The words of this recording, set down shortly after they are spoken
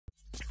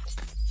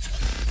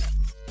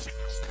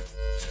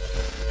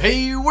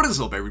Hey, what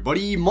is up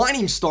everybody? My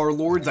name's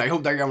Star-Lords, I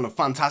hope that you're having a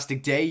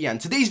fantastic day, and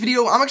today's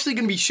video I'm actually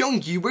going to be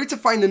showing you where to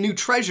find the new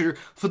treasure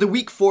for the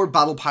week 4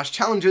 Battle Pass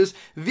challenges,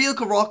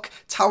 Vehicle Rock,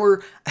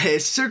 Tower,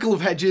 Circle of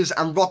Hedges,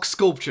 and Rock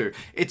Sculpture.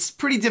 It's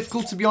pretty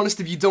difficult to be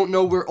honest if you don't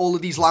know where all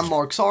of these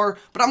landmarks are,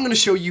 but I'm going to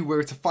show you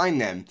where to find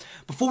them.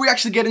 Before we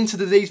actually get into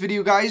today's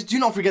video guys, do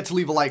not forget to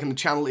leave a like on the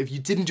channel if you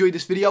did enjoy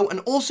this video, and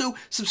also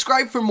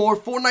subscribe for more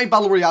Fortnite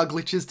Battle Royale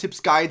glitches, tips,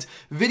 guides,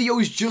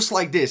 videos just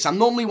like this. I'm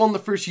normally one of the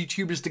first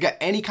YouTubers to get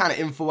any kind of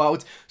info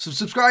out, so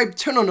subscribe,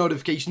 turn on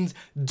notifications,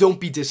 don't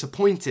be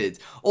disappointed.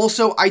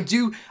 Also, I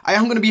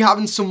am going to be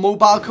having some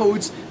mobile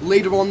codes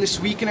later on this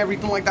week and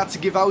everything like that to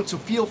give out, so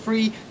feel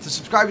free to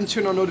subscribe and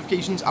turn on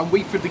notifications and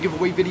wait for the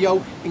giveaway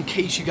video in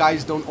case you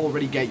guys don't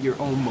already get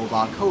your own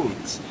mobile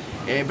codes.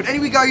 But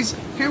anyway guys,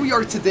 here we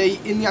are today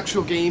in the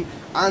actual game,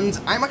 and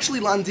I'm actually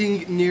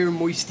landing near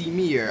Moisty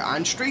Mere,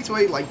 and straight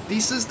away, like,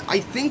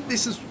 I think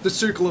this is the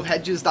Circle of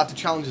Hedges that the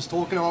challenge is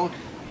talking about.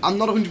 I'm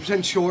not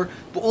 100% sure,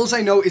 but all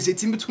I know is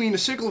it's in between the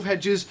Circle of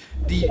Hedges,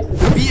 the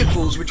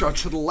vehicles, which are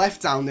to the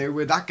left down there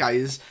where that guy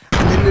is,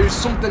 and then there's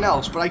something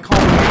else, but I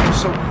can't remember,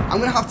 so I'm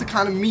going to have to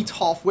kind of meet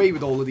halfway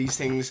with all of these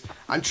things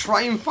and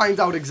try and find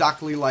out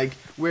exactly, like,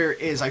 where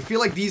it is. I feel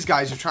like these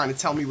guys are trying to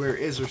tell me where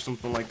it is or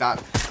something like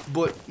that,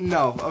 but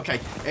no, okay.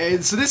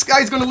 So this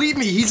guy's going to lead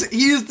me. He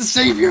is the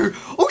savior.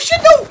 Oh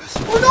shit, no!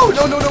 Oh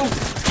no, no, no, no.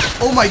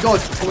 Oh my god,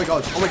 oh my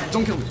god, oh my god,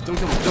 don't kill me, don't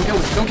kill me, don't kill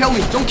me, don't kill me,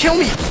 don't kill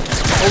me!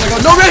 Oh my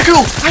god, no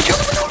reticle! I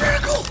killed him with no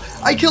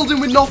reticle! I killed him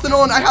with nothing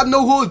on, I had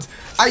no hood!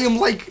 I am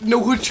like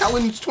No Hood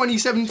Challenge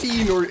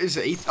 2017, or is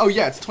it oh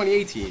yeah, it's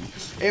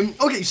 2018.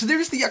 Okay, so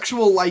there's the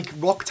actual, like,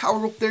 rock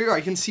tower up there,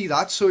 I can see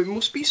that, so it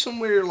must be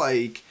somewhere,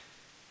 like,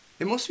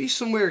 it must be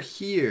somewhere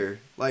here.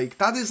 Like,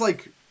 that is,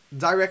 like,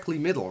 directly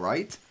middle,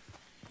 right?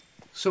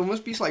 So it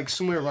must be, like,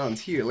 somewhere around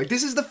here. Like,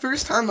 this is the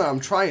first time that I'm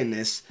trying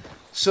this.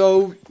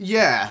 So,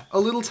 yeah, a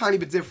little tiny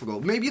bit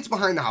difficult. Maybe it's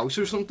behind the house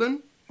or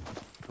something.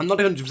 I'm not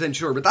 100%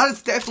 sure, but that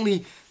is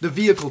definitely the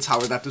vehicle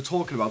tower that they're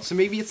talking about. So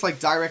maybe it's, like,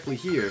 directly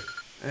here.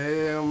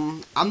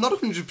 I'm not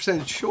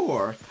 100%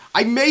 sure.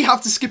 I may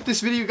have to skip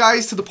this video,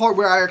 guys, to the part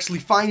where I actually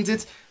find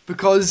it.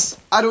 Because,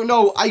 I don't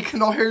know, I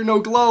cannot hear no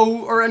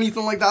glow or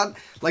anything like that.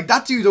 Like,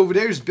 that dude over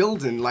there is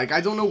building. Like,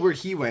 I don't know where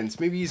he went.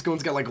 Maybe he's going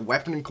to get, like, a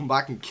weapon and come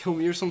back and kill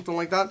me or something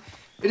like that.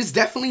 It is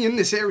definitely in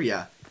this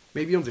area.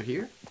 Maybe under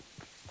here?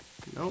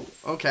 No?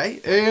 Okay.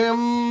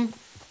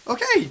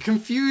 Okay,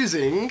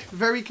 confusing.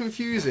 Very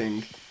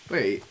confusing.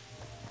 Wait.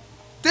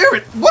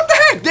 What the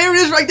heck? There it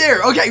is right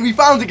there. Okay, we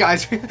found it,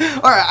 guys.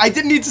 Alright, I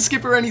didn't need to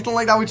skip or anything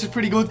like that, which is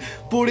pretty good.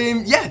 But,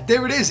 yeah,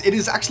 there it is. It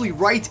is actually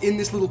right in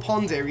this little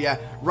pond area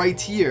right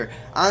here.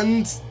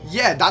 And,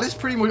 yeah, that is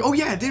pretty much... Oh,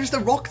 yeah, there's the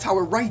rock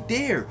tower right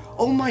there.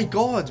 Oh, my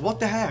God. What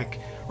the heck?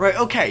 Right,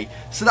 okay,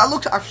 so that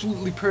looks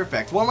absolutely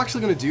perfect. What I'm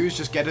actually going to do is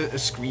just get a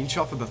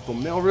screenshot of the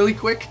thumbnail really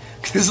quick.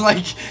 Because,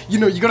 like, you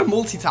know, you got to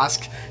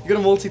multitask. You got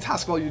to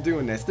multitask while you're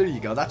doing this. There you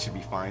go, that should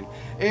be fine.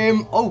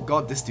 Oh,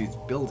 God, this dude's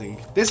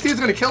building. This dude's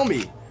going to kill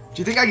me. Do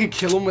you think I could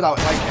kill him without,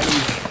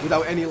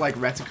 like, any, like,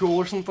 reticule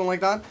or something like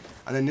that?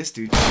 And then this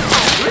dude...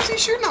 Where's he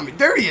shooting at me?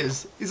 There he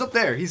is. He's up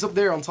there. He's up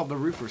there on top of the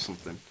roof or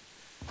something.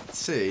 Let's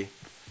see.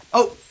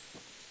 Oh.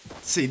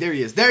 Let's see, there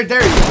he is. There he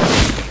is.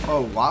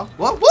 Oh, wow.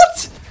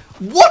 What?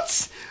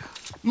 What?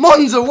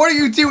 Monza, what are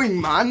you doing,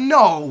 man?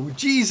 No,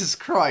 Jesus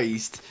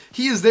Christ.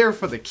 He is there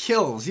for the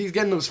kills. He's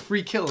getting those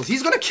free kills.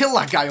 He's gonna kill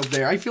that guy up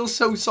there. I feel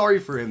so sorry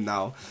for him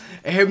now.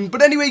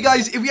 But anyway,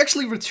 guys, if we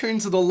actually return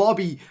to the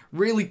lobby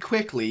really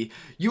quickly,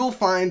 you'll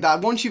find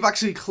that once you've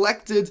actually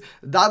collected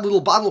that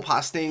little battle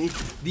pass thing,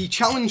 the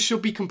challenge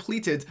should be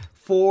completed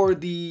for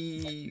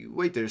the...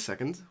 Wait there a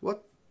second.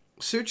 What?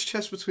 Search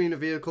chest between a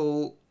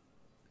vehicle...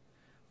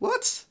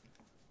 What?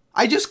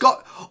 I just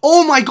got...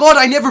 Oh my god,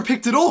 I never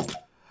picked it up!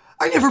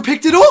 I never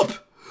picked it up!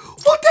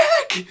 What the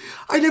heck?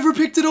 I never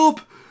picked it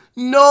up!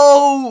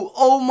 No!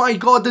 Oh my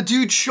god, the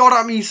dude shot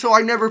at me, so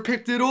I never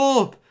picked it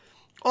up!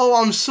 Oh,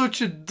 I'm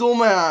such a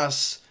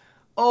dumbass!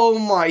 Oh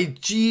my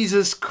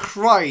Jesus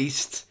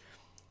Christ!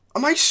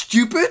 Am I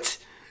stupid?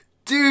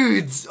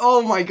 Dudes,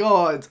 oh my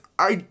god.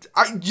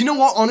 You know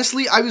what,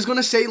 honestly, I was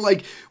gonna say,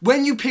 like,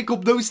 when you pick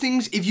up those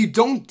things, if you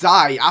don't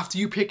die after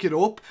you pick it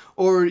up,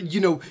 or, you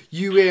know,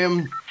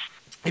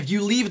 if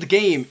you leave the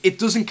game, it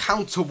doesn't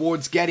count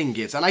towards getting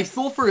it. And I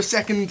thought for a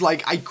second,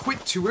 like, I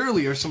quit too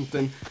early or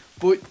something.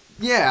 But,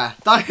 yeah,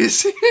 that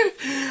is...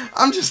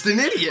 I'm just an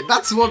idiot.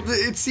 That's what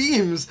it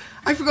seems.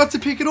 I forgot to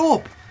pick it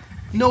up.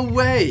 No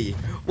way.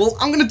 Well,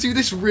 I'm going to do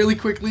this really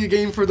quickly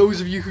again for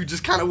those of you who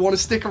just kind of want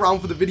to stick around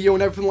for the video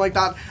and everything like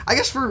that. I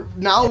guess for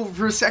now,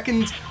 for a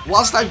second,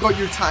 whilst I've got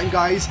your time,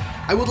 guys,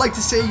 I would like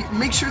to say,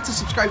 make sure to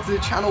subscribe to the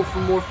channel for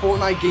more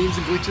Fortnite games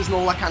and glitches and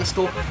all that kind of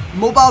stuff.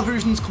 Mobile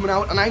version's coming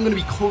out, and I'm going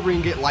to be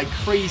covering it like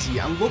crazy.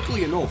 And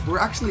luckily enough, we're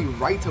actually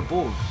right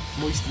above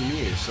Moisty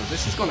Mere, so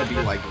this is going to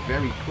be, like,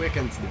 very quick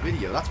into the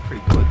video. That's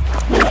pretty good.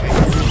 Okay,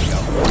 here we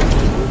go.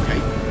 Okay,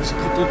 there's a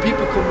couple of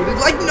people coming with it.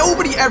 Like,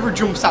 nobody ever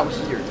jumps out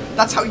here.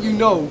 That's how you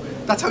know,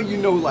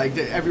 like,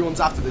 that everyone's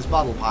after this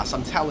battle pass,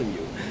 I'm telling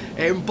you.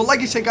 But like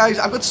I said, guys,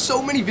 I've got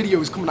so many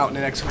videos coming out in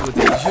the next couple of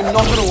days. You're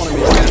not going to want to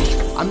miss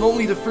them. I'm not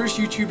only the first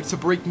YouTuber to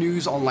break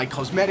news on like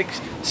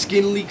cosmetics,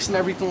 skin leaks and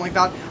everything like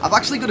that. I've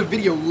actually got a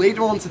video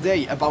later on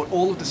today about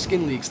all of the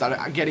skin leaks that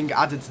are getting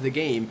added to the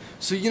game.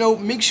 So, you know,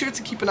 make sure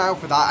to keep an eye out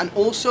for that. And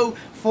also,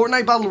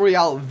 Fortnite Battle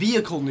Royale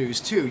vehicle news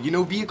too. You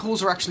know,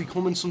 vehicles are actually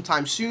coming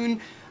sometime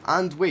soon.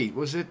 And wait,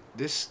 was it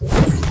this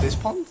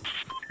pond?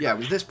 Yeah, it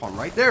was this pond,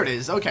 right? There it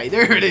is. Okay,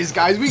 there it is,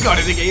 guys. We got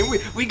it again.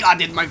 We got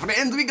it, my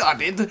friend. We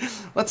got it.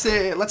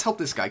 Let's help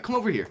this guy. Come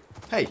over here.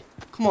 Hey,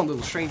 come on,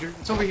 little stranger.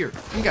 It's over here.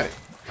 You got it.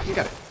 You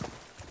got it.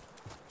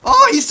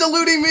 Oh, he's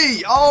saluting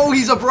me. Oh,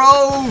 he's a bro.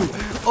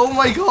 Oh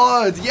my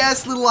god.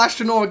 Yes, little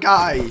astronaut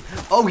guy.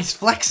 Oh, he's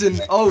flexing.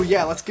 Oh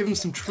yeah, let's give him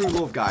some true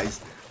love, guys.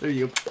 There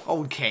you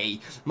go. Okay,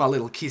 my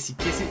little kissy.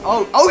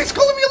 Oh, he's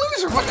calling me a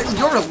loser. What?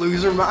 You're a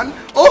loser, man.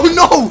 Oh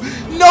no,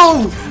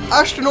 no.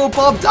 Astronaut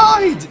Bob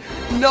died.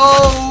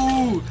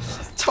 No.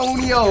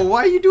 Tonio,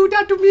 why you do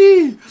that to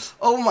me?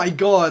 Oh my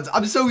god,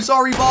 I'm so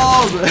sorry,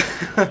 Bob.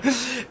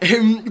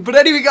 But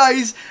anyway,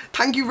 guys,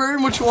 thank you very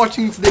much for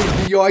watching today's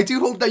video. I do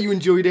hope that you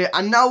enjoyed it.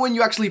 And now when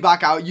you actually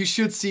back out, you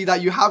should see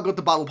that you have got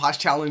the Battle Pass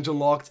challenge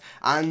unlocked.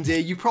 And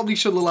you probably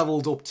should have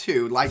leveled up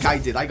too, like I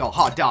did. I got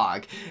hot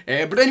dog.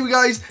 But anyway,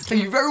 guys,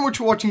 thank you very much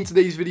for watching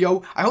today's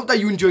video. I hope that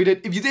you enjoyed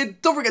it. If you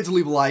did, don't forget to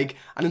leave a like.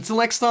 And until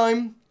next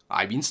time,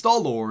 I've been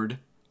Star-Lord.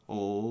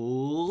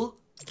 Oh,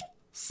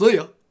 see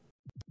ya.